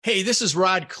Hey, this is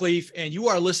Rod Cleef, and you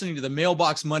are listening to the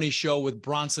Mailbox Money Show with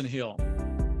Bronson Hill.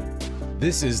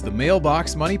 This is the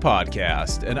Mailbox Money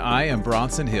Podcast, and I am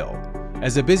Bronson Hill.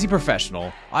 As a busy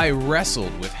professional, I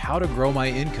wrestled with how to grow my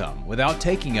income without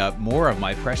taking up more of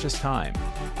my precious time.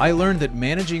 I learned that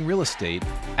managing real estate,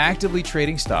 actively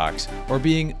trading stocks, or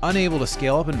being unable to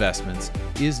scale up investments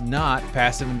is not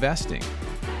passive investing.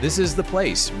 This is the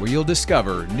place where you'll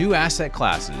discover new asset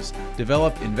classes,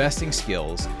 develop investing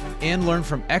skills, and learn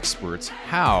from experts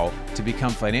how to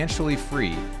become financially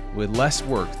free with less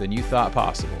work than you thought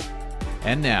possible.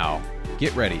 And now,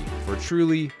 get ready for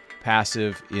truly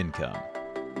passive income.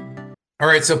 All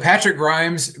right, so Patrick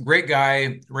Grimes, great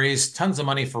guy, raised tons of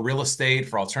money for real estate,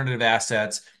 for alternative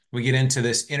assets. We get into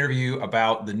this interview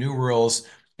about the new rules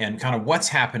and kind of what's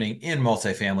happening in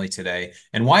multifamily today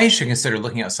and why you should consider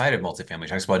looking outside of multifamily. He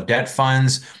talks about debt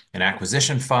funds, an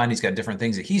acquisition fund. He's got different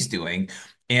things that he's doing.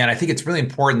 And I think it's really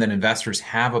important that investors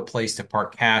have a place to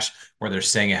park cash where they're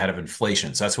staying ahead of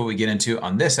inflation. So that's what we get into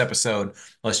on this episode.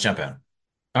 Let's jump in.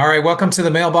 All right, welcome to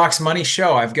the Mailbox Money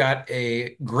Show. I've got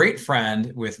a great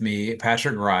friend with me,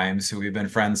 Patrick Grimes, who we've been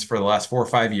friends for the last 4 or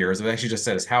 5 years. I've actually just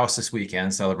at his house this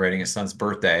weekend celebrating his son's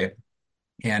birthday.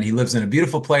 And he lives in a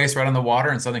beautiful place right on the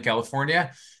water in Southern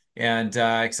California. And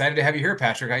excited to have you here,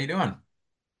 Patrick. How you doing?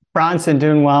 Bronson,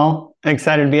 doing well.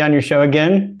 Excited to be on your show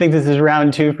again. I think this is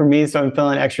round 2 for me, so I'm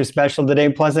feeling extra special today.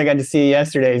 Plus, I got to see you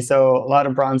yesterday, so a lot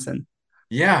of Bronson.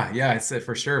 Yeah, it's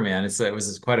for sure, man. It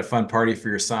was quite a fun party for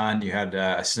your son. You had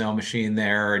a snow machine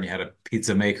there, and you had a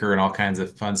pizza maker and all kinds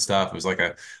of fun stuff. It was like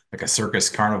a circus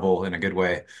carnival in a good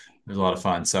way. It was a lot of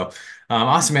fun. So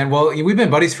awesome, man. Well, we've been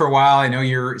buddies for a while. I know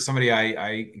you're somebody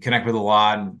I connect with a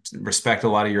lot and respect a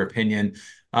lot of your opinion.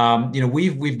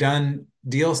 We've done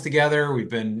deals together. We've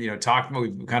been, talking.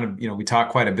 We've kind of, we talk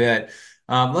quite a bit.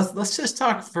 Let's just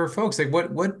talk for folks. Like,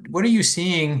 what are you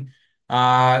seeing?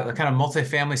 The kind of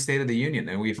multifamily state of the union,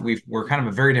 and we're kind of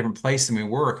a very different place than we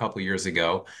were a couple of years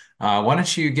ago. Why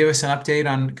don't you give us an update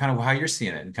on kind of how you're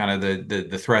seeing it and kind of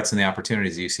the threats and the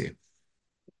opportunities you see?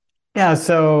 Yeah,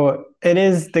 so it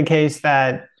is the case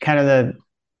that kind of the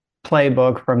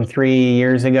playbook from 3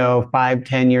 years ago, 5,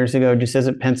 10 years ago, just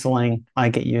isn't penciling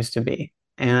like it used to be.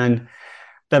 And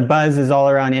the buzz is all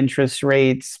around interest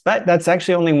rates, but that's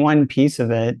actually only one piece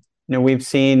of it. We've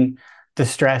seen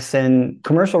distress in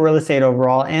commercial real estate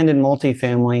overall and in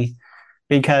multifamily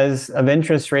because of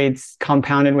interest rates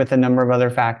compounded with a number of other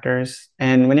factors.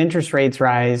 And when interest rates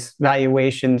rise,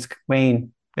 valuations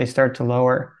wane, they start to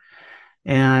lower.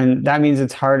 And that means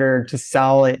it's harder to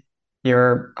sell at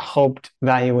your hoped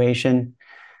valuation.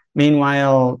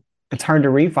 Meanwhile, it's hard to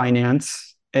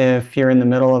refinance if you're in the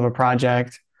middle of a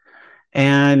project.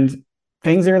 And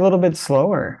things are a little bit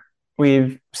slower.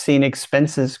 We've seen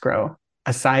expenses grow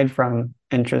aside from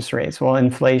interest rates. Well,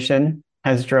 inflation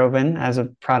has driven as a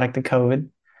product of COVID.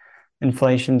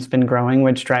 Inflation's been growing,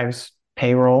 which drives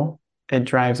payroll. It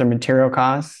drives our material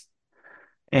costs.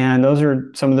 And those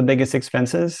are some of the biggest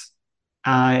expenses.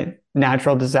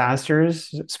 Natural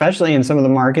disasters, especially in some of the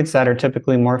markets that are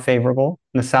typically more favorable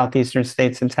in the southeastern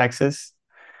states and Texas,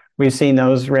 we've seen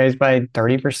those raised by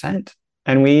 30%.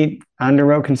 And we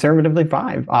underwrote conservatively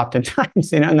 5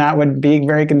 oftentimes, and that would be a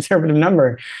very conservative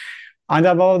number. On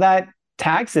top of all of that,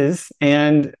 taxes,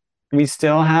 and we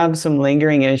still have some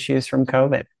lingering issues from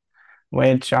COVID,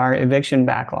 which are eviction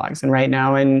backlogs. And right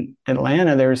now in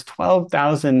Atlanta, there's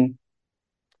 12,000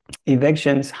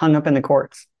 evictions hung up in the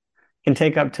courts. It can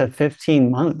take up to 15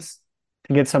 months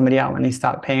to get somebody out when they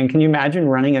stop paying. Can you imagine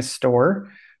running a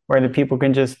store where the people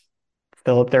can just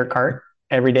fill up their cart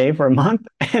every day for a month?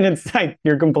 And it's like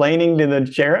you're complaining to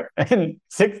the sheriff, and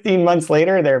 16 months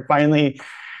later, they're finally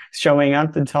showing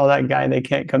up to tell that guy they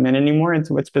can't come in anymore.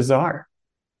 It's bizarre.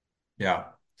 Yeah,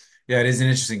 it is an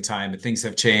interesting time, but things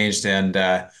have changed, and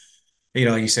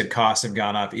like you said, costs have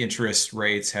gone up, interest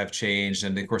rates have changed,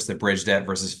 and of course the bridge debt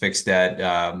versus fixed debt.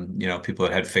 People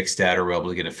that had fixed debt or were able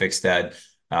to get a fixed debt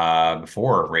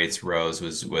before rates rose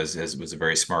was a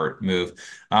very smart move.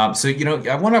 What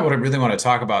I really want to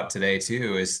talk about today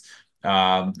too is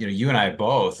you and I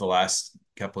both the last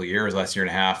couple of years, last year and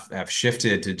a half, have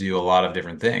shifted to do a lot of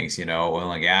different things.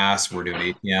 Oil and gas, we're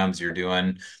doing ATMs, you're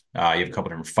doing, you have a couple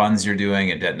different funds you're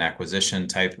doing, a debt and acquisition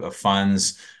type of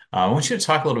funds. I want you to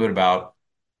talk a little bit about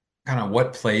kind of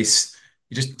what place,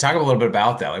 you just talk a little bit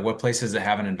about that, like what places that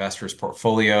have an investor's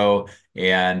portfolio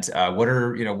and what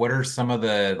are some of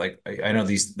the, like, I know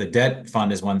the debt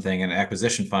fund is one thing and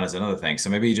acquisition fund is another thing. So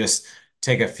maybe you just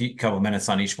take a couple of minutes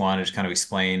on each one and just kind of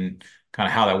explain kind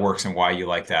of how that works and why you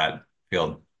like that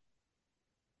field.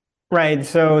 Right.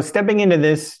 So stepping into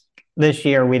this this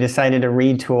year we decided to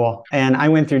retool. And I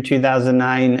went through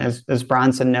 2009, as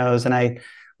Bronson knows, and I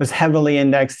was heavily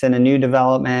indexed in a new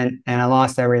development, and I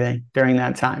lost everything during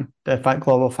that time, the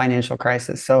global financial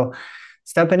crisis. So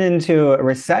stepping into a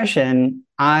recession,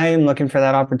 I'm looking for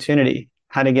that opportunity,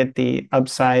 how to get the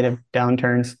upside of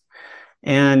downturns.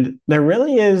 And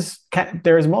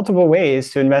there's multiple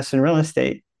ways to invest in real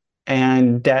estate,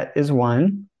 and debt is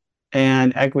one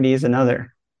and equity is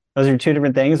another. Those are two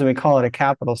different things, and we call it a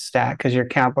capital stack because you're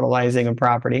capitalizing a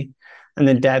property, and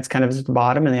the debt's kind of at the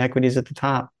bottom and the equity is at the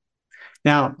top.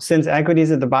 Now, since equity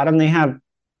is at the bottom, they have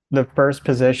the first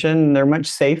position, they're much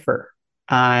safer.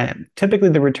 Typically,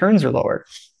 the returns are lower.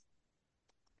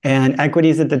 And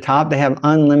equities at the top, they have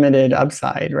unlimited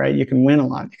upside, right? You can win a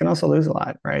lot. You can also lose a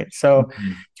lot, right? So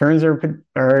returns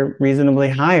are reasonably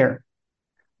higher.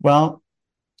 Well,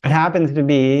 it happens to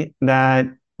be that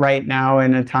right now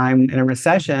in a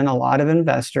recession, a lot of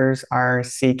investors are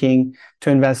seeking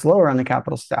to invest lower on the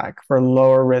capital stack for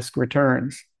lower risk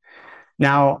returns.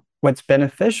 Now, what's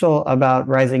beneficial about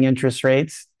rising interest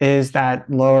rates is that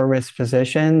lower risk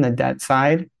position, the debt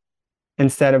side,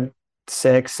 instead of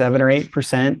 6, 7, or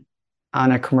 8%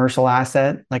 on a commercial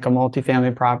asset like a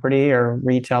multifamily property or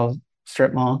retail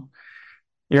strip mall,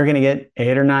 you're going to get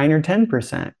 8 or 9 or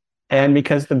 10%. And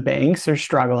because the banks are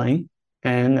struggling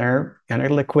and they're in a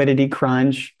liquidity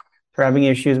crunch, they're having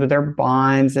issues with their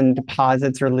bonds and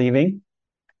deposits are leaving,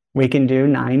 we can do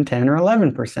 9, 10, or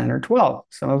 11% or 12.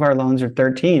 Some of our loans are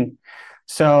 13.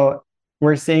 So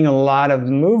we're seeing a lot of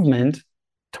movement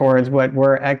towards what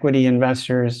were equity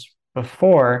investors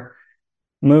before,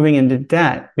 moving into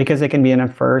debt because it can be in a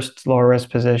first lower risk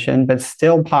position, but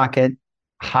still pocket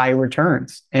high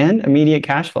returns and immediate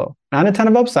cash flow. Not a ton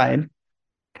of upside,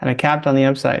 kind of capped on the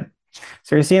upside.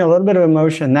 So you're seeing a little bit of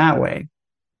emotion that way.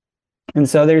 And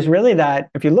so there's really that,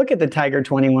 if you look at the Tiger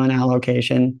 21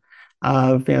 allocation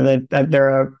of, that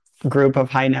they're a group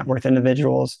of high net worth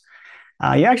individuals,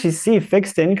 you actually see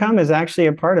fixed income is actually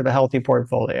a part of a healthy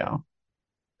portfolio.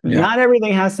 Yeah. Not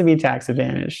everything has to be tax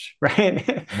advantaged,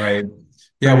 right? Right.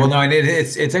 Yeah, well, no, and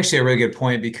it's actually a really good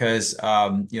point because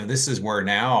this is where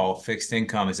now fixed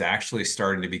income is actually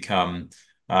starting to become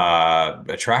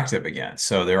attractive again.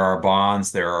 So there are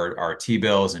bonds, there are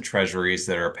T-bills and treasuries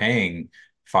that are paying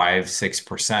 5,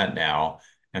 6% now,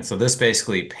 and so this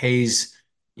basically pays.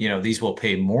 These will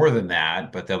pay more than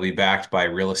that, but they'll be backed by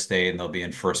real estate and they'll be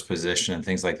in first position and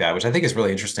things like that, which I think is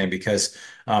really interesting because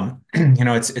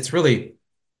it's really.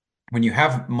 When you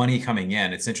have money coming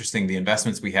in, it's interesting. The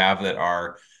investments we have that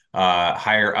are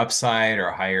higher upside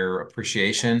or higher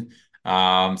appreciation,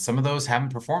 some of those haven't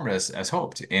performed as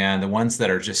hoped. And the ones that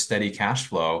are just steady cash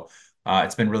flow,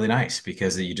 it's been really nice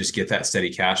because you just get that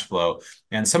steady cash flow.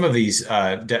 And some of these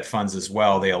debt funds as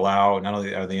well, they allow, not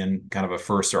only are they in kind of a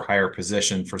first or higher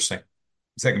position for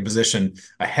second position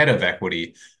ahead of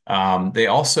equity, they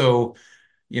also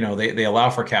they allow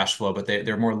for cash flow, but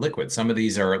they're more liquid. Some of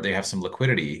these they have some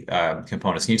liquidity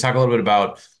components. Can you talk a little bit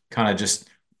about kind of just,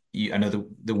 I know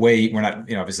the way we're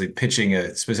not, obviously pitching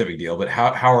a specific deal, but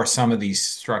how are some of these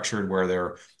structured where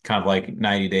they're kind of like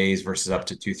 90 days versus up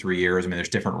to 2, 3 years? I mean, there's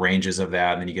different ranges of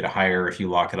that. And then you get a higher if you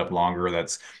lock it up longer.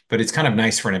 But it's kind of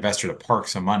nice for an investor to park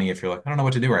some money if you're like, I don't know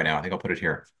what to do right now. I think I'll put it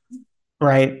here.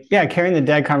 Right. Yeah. Carrying the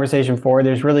debt conversation forward,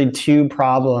 there's really 2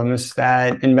 problems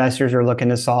that investors are looking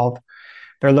to solve.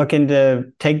 They're looking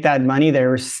to take that money they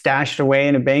were stashed away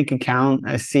in a bank account,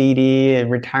 a CD, a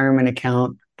retirement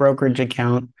account, brokerage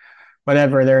account,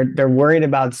 whatever. They're worried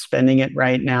about spending it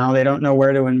right now. They don't know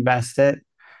where to invest it,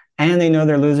 and they know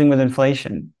they're losing with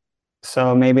inflation.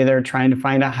 So maybe they're trying to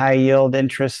find a high yield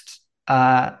interest,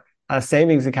 a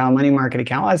savings account, money market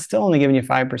account. Well, it's still only giving you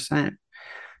 5%.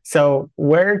 So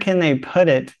where can they put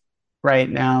it right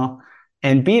now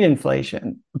and beat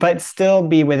inflation, but still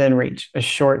be within reach, a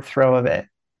short throw of it?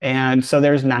 And so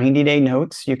there's 90-day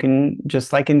notes. You can,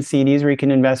 just like in CDs where you can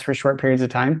invest for short periods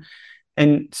of time,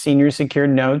 and senior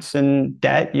secured notes and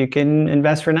debt, you can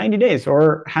invest for 90 days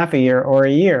or half a year or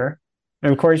a year.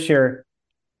 And of course, your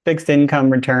fixed income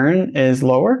return is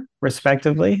lower,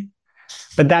 respectively.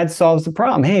 But that solves the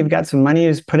problem. Hey, you've got some money,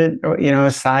 just put it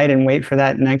aside and wait for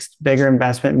that next bigger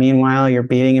investment. Meanwhile, you're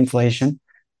beating inflation.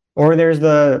 Or there's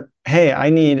hey, I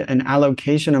need an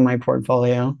allocation of my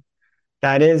portfolio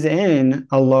that is in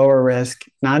a lower risk,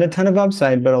 not a ton of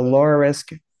upside, but a lower risk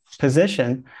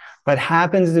position, but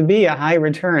happens to be a high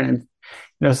return.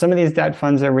 And some of these debt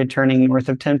funds are returning north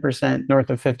of 10%,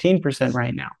 north of 15%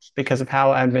 right now because of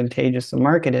how advantageous the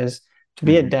market is to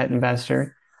be a debt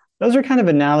investor. Those are kind of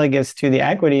analogous to the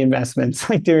equity investments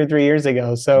like 2 or 3 years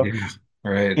ago. So,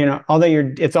 right.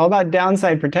 Although it's all about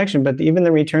downside protection, but even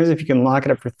the returns, if you can lock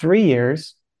it up for 3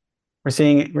 years,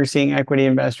 We're seeing equity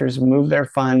investors move their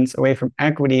funds away from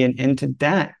equity and into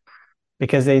debt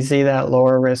because they see that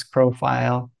lower risk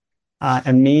profile,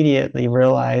 immediately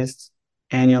realized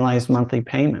annualized monthly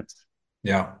payments.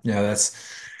 Yeah, yeah, that's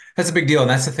a big deal, and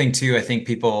that's the thing too. I think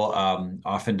people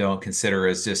often don't consider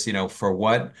is just for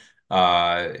what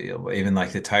even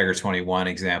like the Tiger 21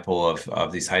 example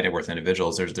of these high net worth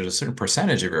individuals. There's a certain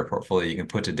percentage of your portfolio you can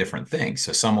put to different things.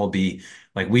 So some will be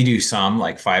like we do some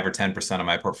like 5 or 10% of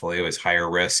my portfolio is higher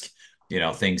risk,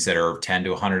 things that are 10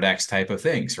 to 100x type of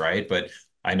things, right? But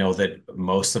I know that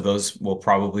most of those will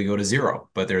probably go to zero,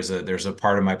 but there's a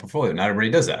part of my portfolio. Not everybody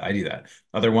does that. I do that.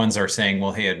 Other ones are saying,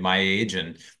 well, hey, at my age,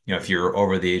 and if you're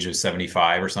over the age of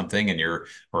 75 or something, and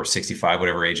or 65,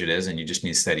 whatever age it is, and you just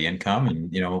need steady income,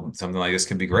 and something like this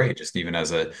could be great, just even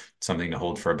as something to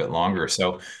hold for a bit longer.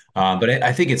 So, but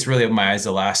I think it's really opened my eyes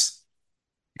the last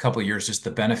couple of years, just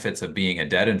the benefits of being a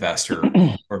debt investor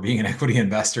or being an equity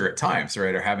investor at times,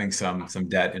 right? Or having some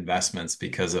debt investments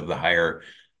because of the higher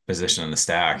position in the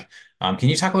stack. Can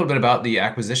you talk a little bit about the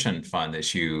acquisition fund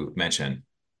that you mentioned?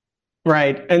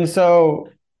 Right. And so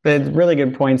the really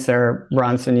good points there,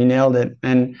 Bronson. You nailed it.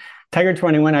 And Tiger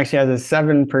 21 actually has a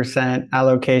 7%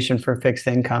 allocation for fixed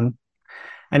income.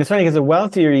 And it's funny because the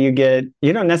wealthier you get,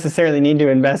 you don't necessarily need to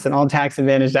invest in all tax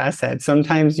advantaged assets.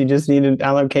 Sometimes you just need an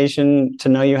allocation to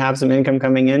know you have some income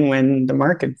coming in when the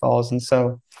market falls. And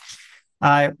so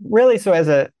really,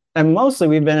 and mostly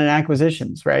we've been in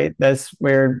acquisitions, right? That's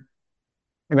where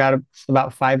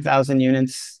about 5,000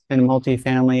 units in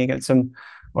multifamily, get some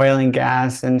oil and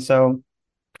gas. And so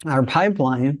our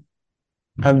pipeline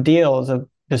of deals of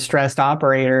distressed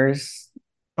operators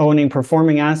owning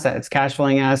performing assets, cash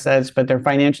flowing assets, but they're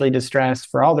financially distressed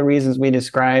for all the reasons we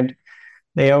described.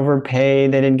 They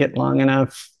overpaid, they didn't get long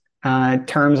enough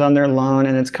terms on their loan,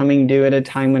 and it's coming due at a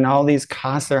time when all these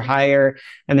costs are higher,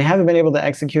 and they haven't been able to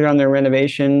execute on their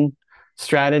renovation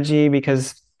strategy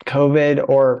because COVID,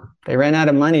 or they ran out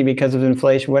of money because of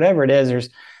inflation, whatever it is. There's a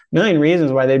million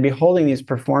reasons why they'd be holding these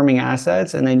performing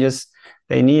assets, and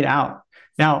they need out.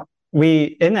 Now,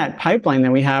 in that pipeline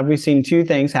that we've seen two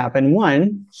things happen.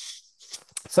 One,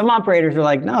 some operators are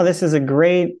like, no, this is a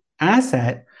great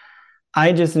asset.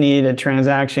 I just need a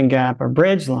transaction gap or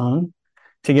bridge loan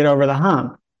to get over the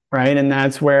hump, right? And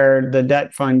that's where the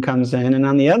debt fund comes in. And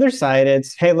on the other side,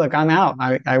 it's, hey, look, I'm out.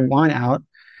 I want out.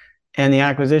 And the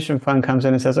acquisition fund comes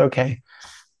in and says, okay,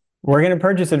 we're going to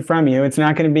purchase it from you. It's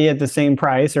not going to be at the same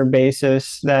price or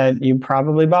basis that you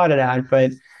probably bought it at,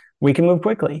 but we can move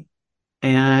quickly.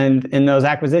 And in those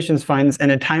acquisitions funds, in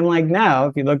a time like now,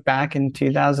 if you look back in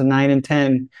 2009 and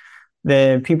 10,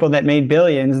 the people that made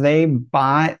billions, they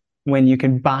bought when you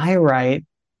could buy right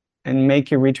and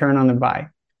make your return on the buy.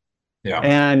 Yeah.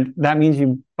 And that means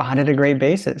you bought at a great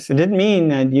basis. It didn't mean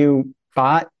that you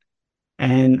bought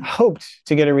and hoped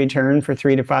to get a return for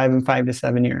 3 to 5 and 5 to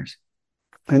 7 years.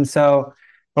 And so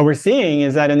what we're seeing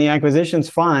is that in the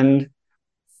acquisitions fund,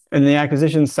 in the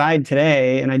acquisition side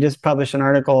today, and I just published an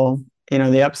article,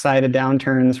 the upside of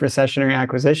downturns, recessionary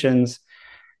acquisitions,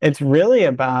 it's really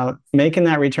about making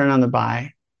that return on the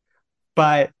buy.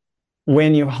 But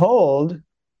when you hold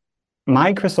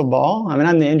my crystal ball, I mean,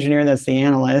 I'm the engineer that's the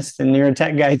analyst, and you're a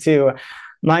tech guy too.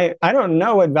 I don't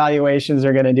know what valuations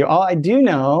are going to do. All I do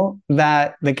know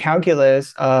that the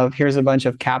calculus of here's a bunch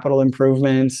of capital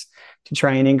improvements to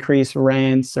try and increase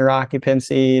rents or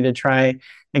occupancy to try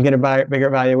and get a bigger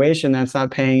valuation, that's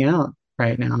not paying out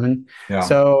right now. And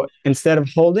so instead of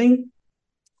holding,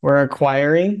 we're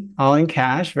acquiring all in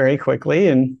cash very quickly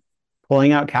and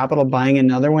pulling out capital, buying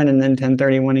another one, and then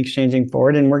 1031 exchanging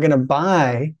forward. And we're going to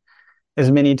buy as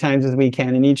many times as we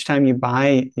can. And each time you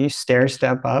buy, you stair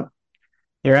step up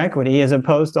your equity as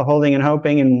opposed to holding and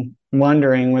hoping and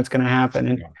wondering what's going to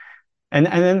happen. And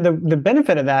then the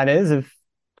benefit of that is if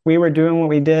we were doing what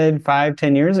we did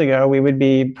 5-10 years ago, we would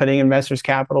be putting investors'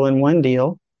 capital in one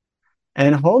deal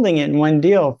and holding it in one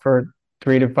deal for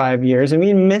 3 to 5 years. And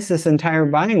we miss this entire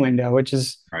buying window, which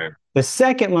is the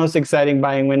second most exciting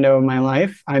buying window of my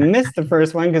life. I missed the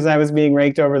first one because I was being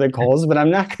raked over the coals, but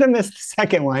I'm not going to miss the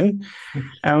second one.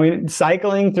 And we're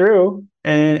cycling through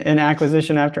and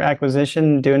acquisition after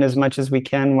acquisition, doing as much as we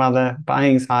can while the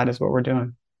buying's hot is what we're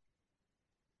doing.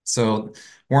 So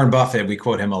Warren Buffett, we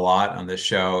quote him a lot on this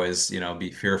show, is,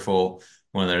 be fearful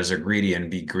when others are greedy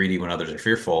and be greedy when others are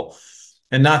fearful.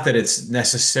 And not that it's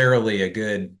necessarily a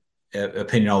good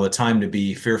opinion all the time to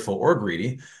be fearful or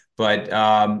greedy, but,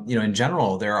 in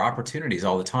general, there are opportunities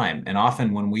all the time. And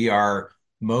often when we are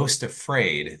most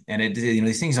afraid, and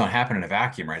these things don't happen in a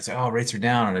vacuum, right? It's like, oh, rates are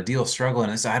down and a deal's struggling.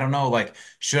 And it's, I don't know, like,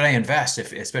 should I invest?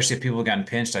 Especially if people have gotten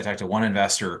pinched. I talked to one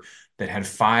investor that had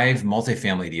 5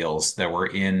 multifamily deals that were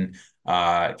in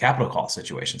capital call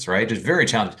situations, right? Just very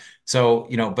challenging. So,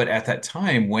 but at that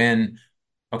time when,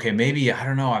 okay, maybe, I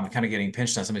don't know, I'm kind of getting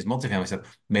pinched on some of these multifamily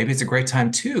stuff. Maybe it's a great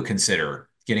time to consider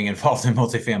getting involved in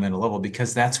multifamily in a level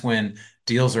because that's when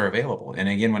deals are available. And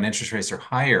again, when interest rates are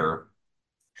higher,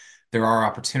 there are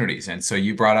opportunities. And so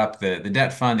you brought up the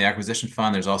debt fund, the acquisition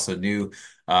fund. There's also new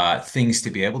things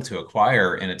to be able to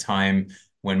acquire in a time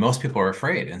when most people are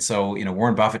afraid. And so,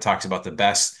 Warren Buffett talks about the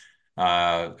best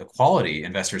quality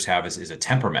investors have is a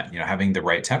temperament, having the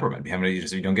right temperament.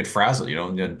 You don't get frazzled. You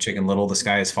don't, chicken little, the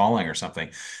sky is falling or something.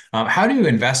 How do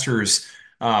investors,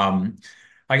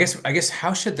 I guess,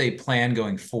 how should they plan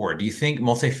going forward? Do you think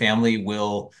multifamily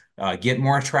will get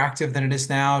more attractive than it is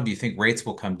now? Do you think rates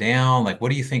will come down? Like,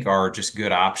 what do you think are just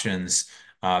good options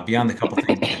beyond the couple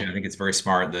things? I think it's very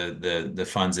smart, the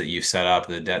funds that you've set up,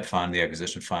 the debt fund, the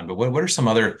acquisition fund. But what are some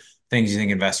other things you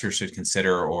think investors should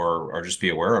consider or just be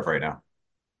aware of right now?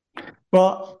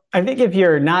 Well, I think if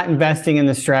you're not investing in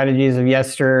the strategies of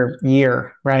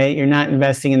yesteryear, right? You're not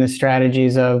investing in the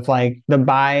strategies of like the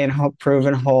buy and hope, prove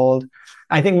and hold.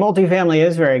 I think multifamily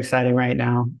is very exciting right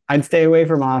now. I'd stay away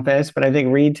from office, but I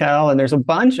think retail, and there's a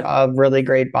bunch of really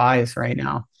great buys right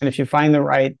now. And if you find the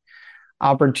right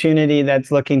opportunity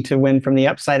that's looking to win from the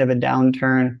upside of a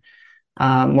downturn,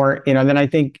 then I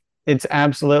think it's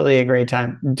absolutely a great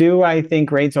time. Do I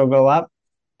think rates will go up?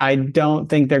 I don't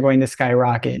think they're going to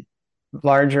skyrocket.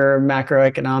 Larger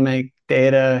macroeconomic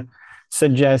data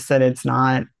suggests that it's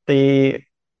not. The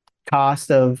cost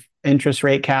of interest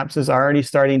rate caps is already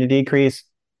starting to decrease.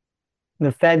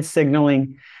 The Fed's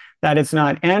signaling that it's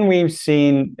not. And we've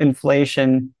seen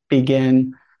inflation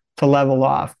begin to level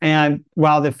off. And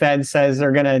while the Fed says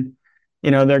they're going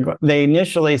to, they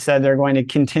initially said they're going to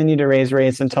continue to raise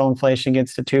rates until inflation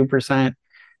gets to 2%.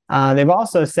 They've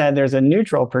also said there's a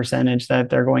neutral percentage that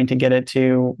they're going to get it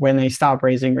to when they stop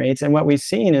raising rates. And what we've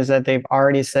seen is that they've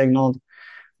already signaled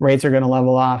rates are going to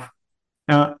level off.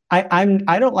 Now, I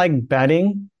don't like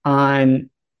betting on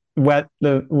what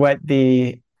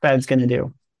the Fed's going to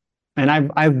do, and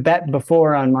I've bet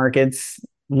before on markets,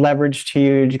 leveraged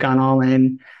huge, gone all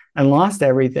in, and lost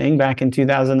everything back in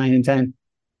 2009 and 10.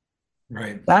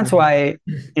 Right. That's why,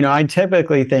 I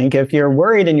typically think if you're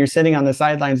worried and you're sitting on the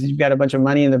sidelines, you've got a bunch of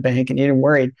money in the bank and you're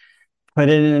worried, put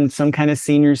it in some kind of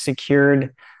senior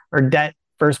secured or debt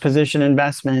first position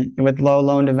investment with low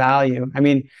loan to value. I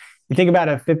mean, you think about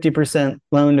a 50%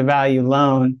 loan to value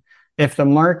loan. If the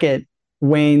market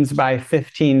wanes by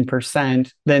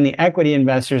 15%, then the equity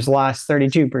investors lost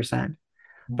 32%,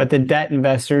 but the debt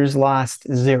investors lost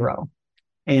 0.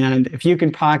 And if you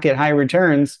can pocket high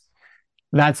returns,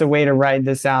 that's a way to ride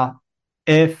this out.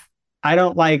 If I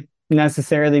don't like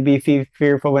necessarily be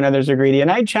fearful when others are greedy,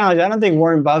 and I don't think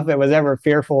Warren Buffett was ever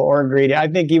fearful or greedy. I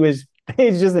think he's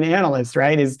just an analyst,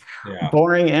 right? He's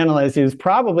boring analyst. He was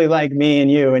probably like me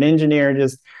and you, an engineer,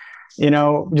 just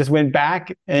went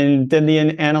back and did the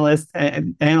analyze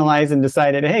and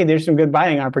decided, hey, there's some good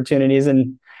buying opportunities.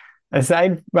 And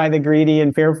aside by the greedy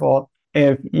and fearful,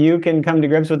 if you can come to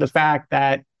grips with the fact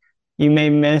that you may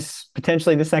miss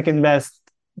potentially the second best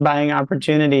buying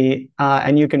opportunity,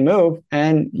 and you can move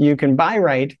and you can buy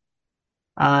right,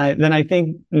 then I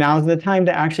think now's the time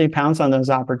to actually pounce on those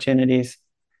opportunities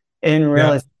in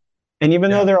real estate. And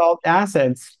even though they're all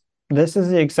assets, this is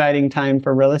the exciting time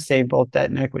for real estate, both debt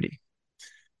and equity.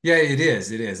 Yeah, it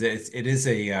is. It is. It is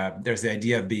there's the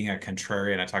idea of being a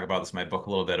contrarian. I talk about this in my book a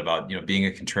little bit about, being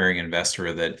a contrarian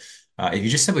investor, that if you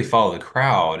just simply follow the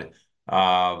crowd,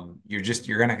 you're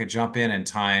going to jump in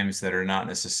times that are not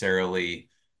necessarily,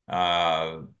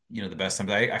 the best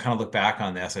times. I kind of look back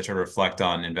on this. I try to reflect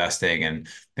on investing and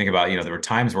think about, there were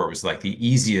times where it was like the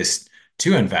easiest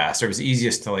to invest, or it was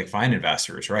easiest to like find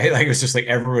investors, right? Like it was just like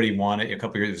everybody wanted. A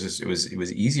couple of years, it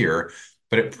was easier,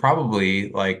 but it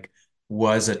probably like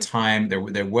was a time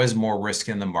there was more risk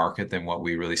in the market than what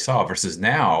we really saw, versus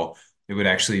now it would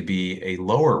actually be a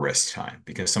lower risk time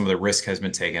because some of the risk has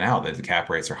been taken out. The cap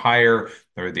rates are higher,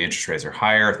 or the interest rates are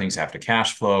higher, things have to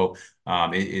cash flow.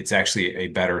 It's actually a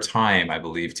better time, I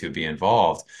believe, to be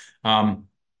involved.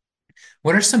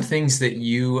 What are some things that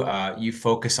you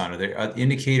focus on? Are there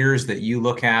indicators that you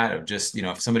look at of just,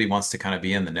 if somebody wants to kind of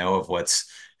be in the know of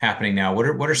what's happening now,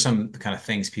 what are some kind of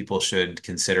things people should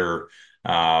consider,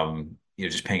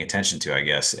 just paying attention to, I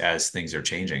guess, as things are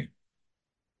changing?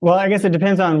 Well, I guess it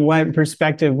depends on what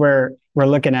perspective we're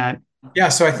looking at. Yeah,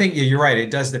 so I think you're right. It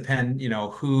does depend,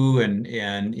 who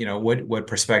and what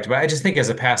perspective. I just think as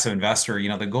a passive investor,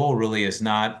 the goal really is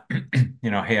not,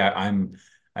 hey,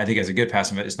 I think as a good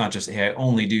passive investor, it's not just, hey, I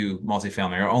only do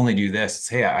multifamily or only do this. It's,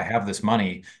 hey, I have this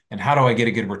money, and how do I get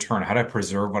a good return? How do I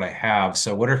preserve what I have?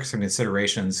 So what are some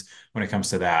considerations when it comes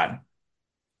to that?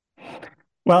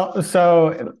 Well,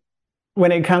 so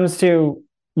when it comes to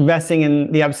investing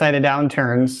in the upside of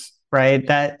downturns, right?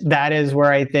 That is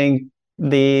where I think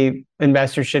the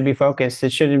investor should be focused.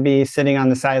 It shouldn't be sitting on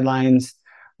the sidelines,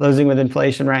 losing with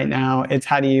inflation right now. It's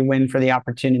how do you win for the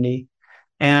opportunity?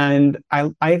 And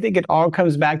I think it all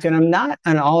comes back to, and I'm not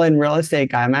an all-in real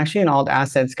estate guy. I'm actually an alt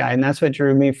assets guy. And that's what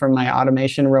drew me from my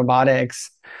automation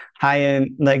robotics,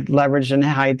 high-end, like leveraged and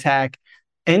high tech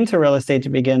into real estate to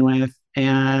begin with.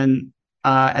 And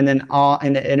then all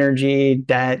into energy,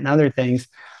 debt, and other things.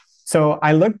 So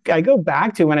I go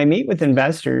back to when I meet with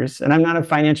investors, and I'm not a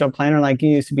financial planner like you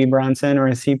used to be, Bronson, or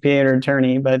a CPA or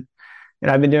attorney, but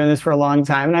I've been doing this for a long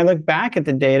time. And I look back at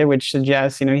the data, which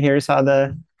suggests, here's how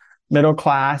the middle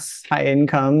class, high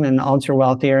income, and ultra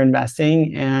wealthy are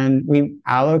investing. And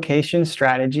allocation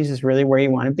strategies is really where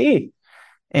you want to be.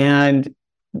 And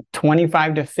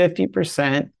 25 to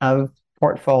 50% of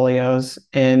portfolios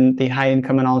in the high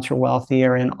income and ultra wealthy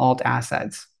are in alt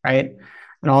assets, right?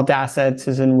 And alt assets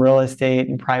is in real estate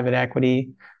and private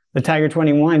equity. The Tiger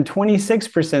 21,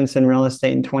 26% is in real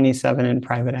estate and 27 in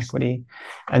private equity.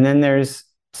 And then there's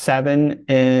 7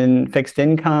 in fixed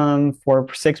income,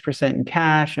 6% in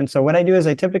cash. And so what I do is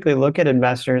I typically look at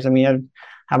investors and we have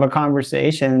a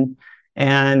conversation.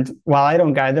 And while I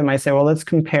don't guide them, I say, well, let's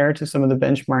compare to some of the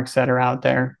benchmarks that are out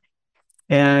there.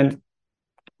 And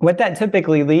what that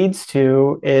typically leads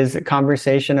to is a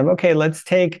conversation of, okay, let's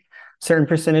take a certain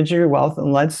percentage of your wealth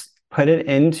and let's put it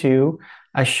into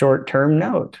a short-term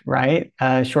note, right?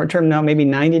 A short-term note, maybe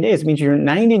 90 days. It means you're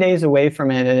 90 days away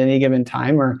from it at any given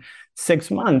time, or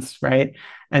 6 months, right?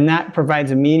 And that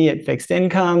provides immediate fixed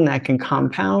income that can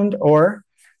compound. Or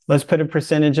let's put a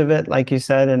percentage of it, like you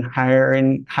said, in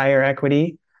higher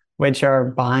equity, which are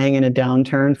buying in a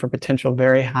downturn for potential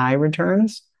very high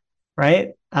returns, right?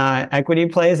 Equity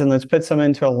plays, and let's put some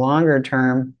into a longer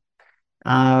term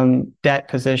debt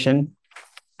position.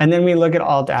 And then we look at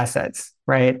alt assets,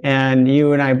 right? And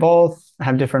you and I both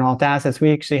have different alt assets.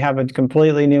 We actually have a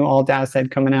completely new alt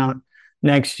asset coming out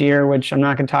next year, which I'm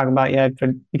not going to talk about yet, but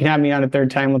you can have me on a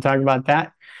third time. We'll talk about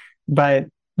that. But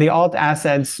the alt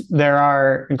assets, there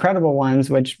are incredible ones,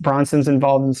 which Bronson's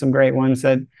involved in some great ones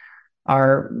that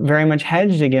are very much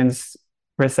hedged against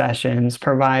recessions,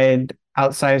 provide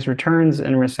outsized returns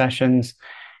in recessions,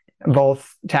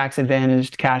 both tax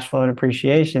advantaged cash flow and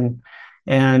appreciation.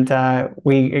 And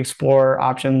we explore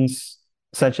options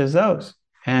such as those.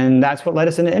 And that's what led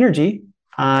us into energy,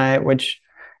 which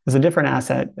is a different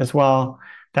asset as well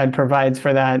that provides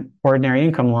for that ordinary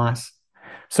income loss.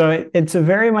 So it's a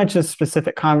very much a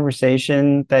specific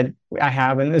conversation that I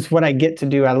have, and it's what I get to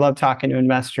do. I love talking to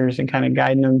investors and kind of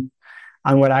guiding them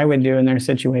on what I would do in their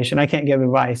situation. I can't give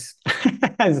advice,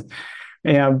 but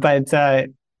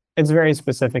it's very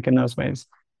specific in those ways.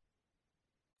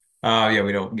 Yeah,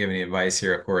 we don't give any advice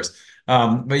here, of course.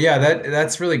 But yeah,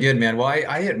 that's really good, man. Well,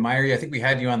 I admire you. I think we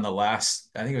had you on I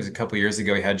think it was a couple years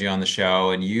ago, we had you on the show,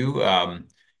 and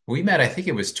we met, I think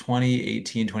it was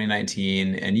 2018,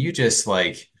 2019, and you just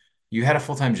you had a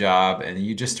full-time job and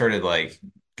you just started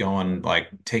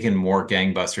taking more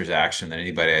gangbusters action than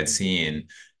anybody I'd seen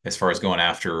as far as going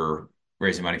after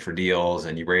raising money for deals.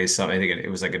 And you raised something, I think it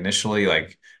was initially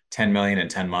 10 million in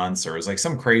 10 months, or it was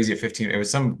some crazy 15, it was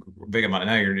some big amount.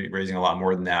 Now you're raising a lot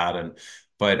more than that.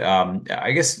 But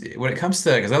I guess when it comes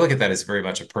to, because I look at that as very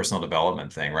much a personal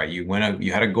development thing, right? You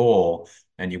had a goal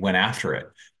and you went after it.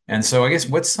 And so I guess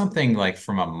what's something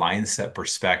from a mindset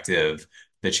perspective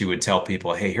that you would tell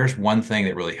people, hey, here's one thing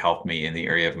that really helped me in the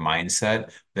area of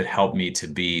mindset that helped me to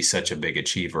be such a big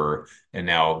achiever and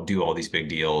now do all these big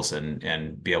deals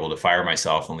and be able to fire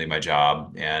myself and leave my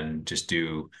job and just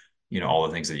do all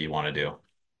the things that you want to do?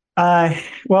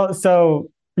 Well, so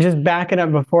just backing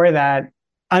up before that,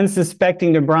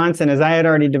 unsuspecting to Bronson, as I had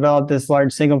already developed this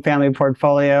large single family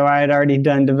portfolio, I had already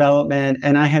done development,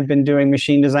 and I had been doing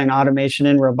machine design, automation,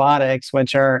 and robotics,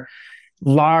 which are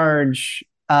large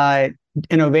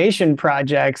innovation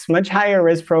projects, much higher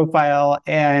risk profile,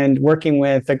 and working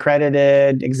with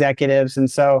accredited executives. And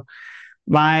so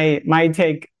my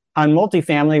take on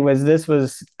multifamily was this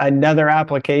was another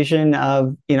application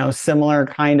of similar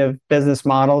kind of business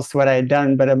models to what I had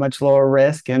done, but a much lower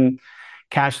risk and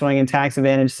cash flowing and tax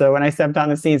advantage. So when I stepped on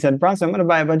the scene and said, Bronson, I'm going to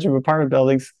buy a bunch of apartment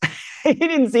buildings, he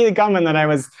didn't see it coming that I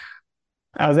was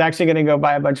actually going to go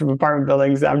buy a bunch of apartment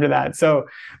buildings after that. So,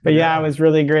 but yeah, it was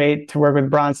really great to work with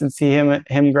Bronson, see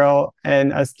him grow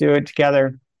and us do it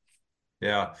together.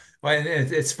 Yeah. Well,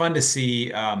 it's fun to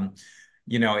see. I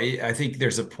think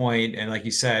there's a point, and like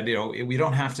you said, we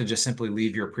don't have to just simply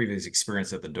leave your previous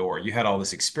experience at the door. You had all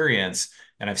this experience,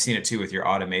 And I've seen it too with your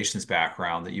automations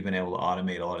background, that you've been able to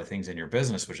automate a lot of things in your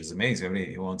business, which is amazing.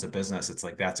 Everybody who owns a business, it's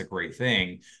like, that's a great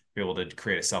thing. Be able to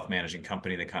create a self-managing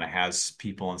company that kind of has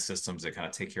people and systems that kind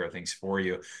of take care of things for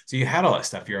you. So you had all that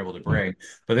stuff you're able to bring.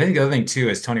 But I think the other thing too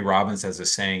is Tony Robbins has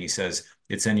this saying. He says,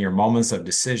 it's in your moments of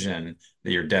decision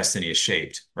that your destiny is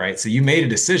shaped, right? So you made a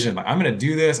decision, like, I'm going to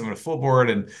do this, I'm going to full board,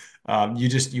 and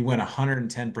you went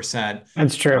 110%.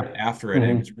 That's true. After it.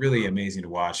 And it was really amazing to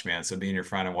watch, man. So being your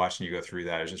friend and watching you go through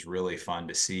that is just really fun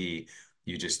to see.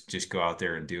 You just go out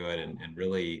there and do it, and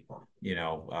really, you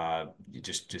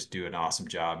just do an awesome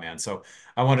job, man. So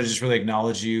I want to just really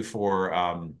acknowledge you for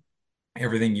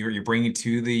everything you're bringing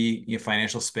to the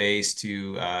financial space,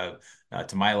 to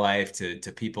my life, to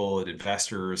people, to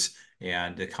investors,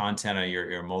 and the content of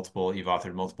you've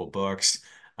authored multiple books.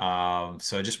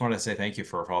 So I just wanted to say thank you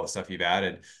for all the stuff you've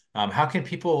added. How can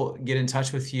people get in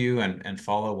touch with you and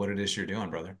follow what it is you're doing,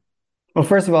 brother? Well,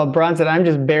 first of all, Bronson, I'm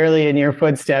just barely in your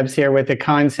footsteps here with the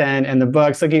content and the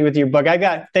books. Looking with your book,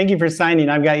 thank you for signing.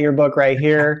 I've got your book right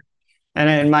here,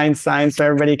 and mine's signed, so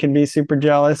everybody can be super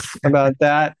jealous about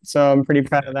that. So I'm pretty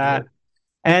proud of that.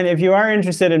 And if you are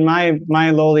interested in my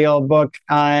lowly old book,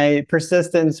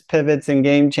 Persistence, Pivots, and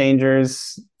Game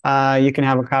Changers, you can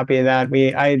have a copy of that.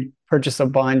 I purchased a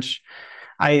bunch.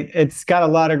 It's got a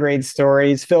lot of great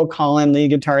stories. Phil Collin,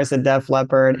 lead guitarist of Def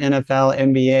Leppard, NFL,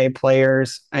 NBA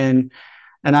players, and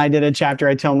I did a chapter.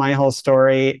 I tell my whole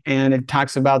story, and it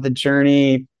talks about the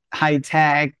journey, high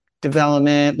tech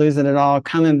development, losing it all,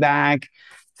 coming back,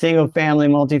 single family,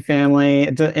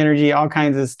 multifamily, energy, all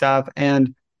kinds of stuff.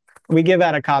 And we give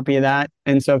out a copy of that.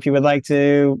 And so if you would like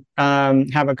to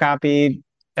have a copy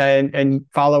and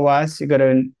follow us, you go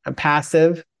to a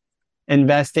Passive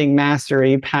Investing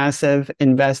Mastery, Passive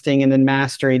Investing, and then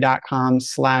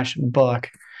mastery.com/book.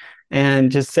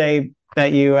 And just say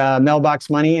that you Mailbox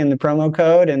Money in the promo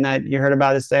code, and that you heard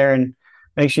about us there. And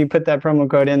make sure you put that promo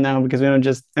code in, though, because we don't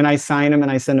and I sign them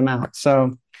and I send them out.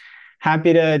 So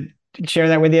happy to share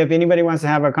that with you. If anybody wants to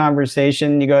have a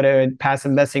conversation, you go to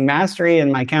Passive Investing Mastery,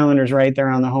 and my calendar's right there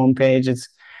on the homepage.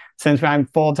 Since I'm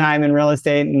full-time in real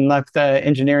estate and left the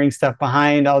engineering stuff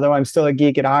behind, although I'm still a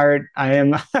geek at heart, I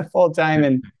am full-time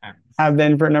and have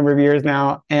been for a number of years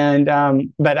now. And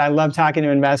but I love talking to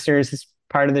investors. It's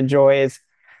part of the joy is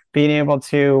being able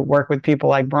to work with people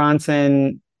like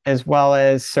Bronson, as well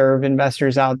as serve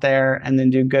investors out there and then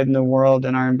do good in the world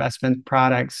in our investment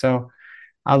products. So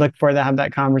I look forward to have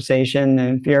that conversation.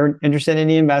 And if you're interested in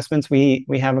any investments, we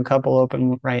have a couple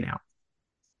open right now.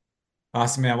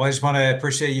 Awesome, man. Well, I just want to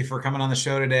appreciate you for coming on the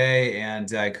show today,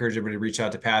 and I encourage everybody to reach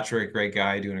out to Patrick. Great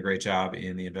guy, doing a great job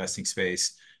in the investing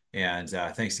space. And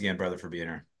thanks again, brother, for being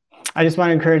here. I just want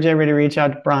to encourage everybody to reach out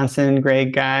to Bronson.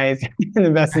 Great guys in the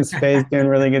investing space, doing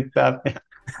really good stuff.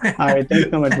 All right, thanks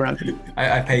so much, Bronson.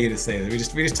 I pay you to say that. We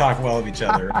just talk well of each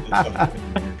other.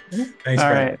 Thanks, all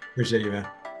right. Right. Appreciate you, man.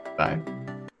 Bye.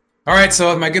 All right,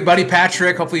 so my good buddy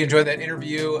Patrick, hopefully you enjoyed that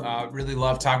interview. Really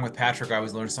love talking with Patrick. I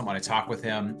always learn something when I talk with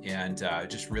him, and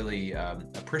just really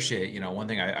appreciate, one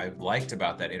thing I liked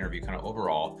about that interview kind of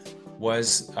overall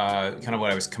was kind of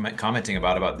what I was commenting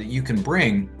about that you can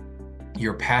bring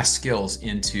your past skills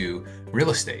into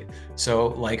real estate. So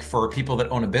like for people that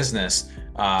own a business,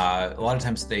 a lot of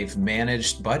times they've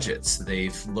managed budgets,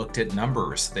 they've looked at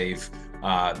numbers, they've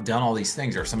done all these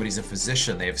things, or somebody's a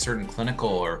physician, they have certain clinical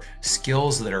or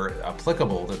skills that are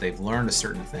applicable, that they've learned a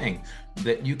certain thing,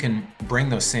 that you can bring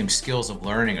those same skills of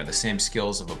learning or the same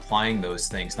skills of applying those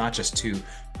things, not just to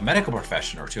a medical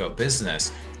profession or to a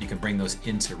business, you can bring those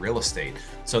into real estate.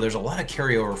 So there's a lot of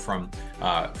carryover from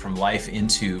life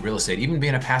into real estate, even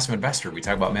being a passive investor. We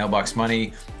talk about Mailbox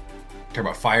Money, talk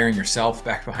about firing yourself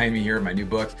back behind me here in my new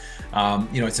book.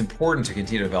 It's important to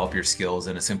continue to develop your skills,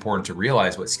 and it's important to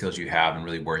realize what skills you have and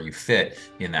really where you fit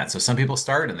in that. So some people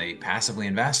start and they passively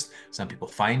invest. Some people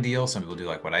find deals. Some people do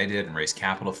like what I did and raise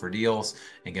capital for deals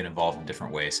and get involved in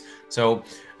different ways. So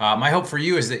my hope for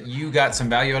you is that you got some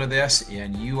value out of this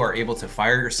and you are able to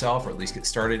fire yourself, or at least get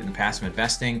started in passive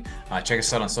investing. Check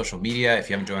us out on social media. If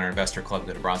you haven't joined our investor club,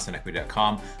 go to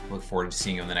bronsonequity.com. Look forward to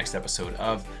seeing you on the next episode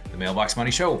of the Mailbox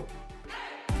Money Show.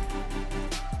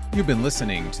 You've been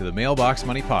listening to the Mailbox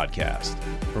Money Podcast.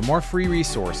 For more free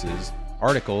resources,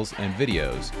 articles, and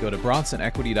videos, go to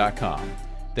bronsonequity.com.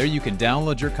 There you can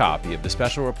download your copy of the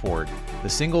special report, The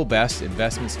Single Best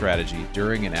Investment Strategy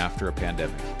During and After a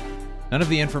Pandemic. None of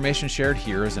the information shared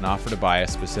here is an offer to buy a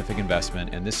specific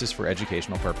investment, and this is for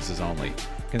educational purposes only.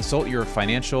 Consult your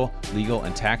financial, legal,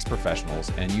 and tax professionals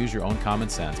and use your own common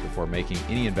sense before making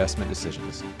any investment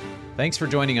decisions. Thanks for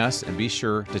joining us, and be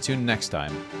sure to tune in next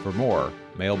time for more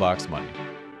Mailbox Money.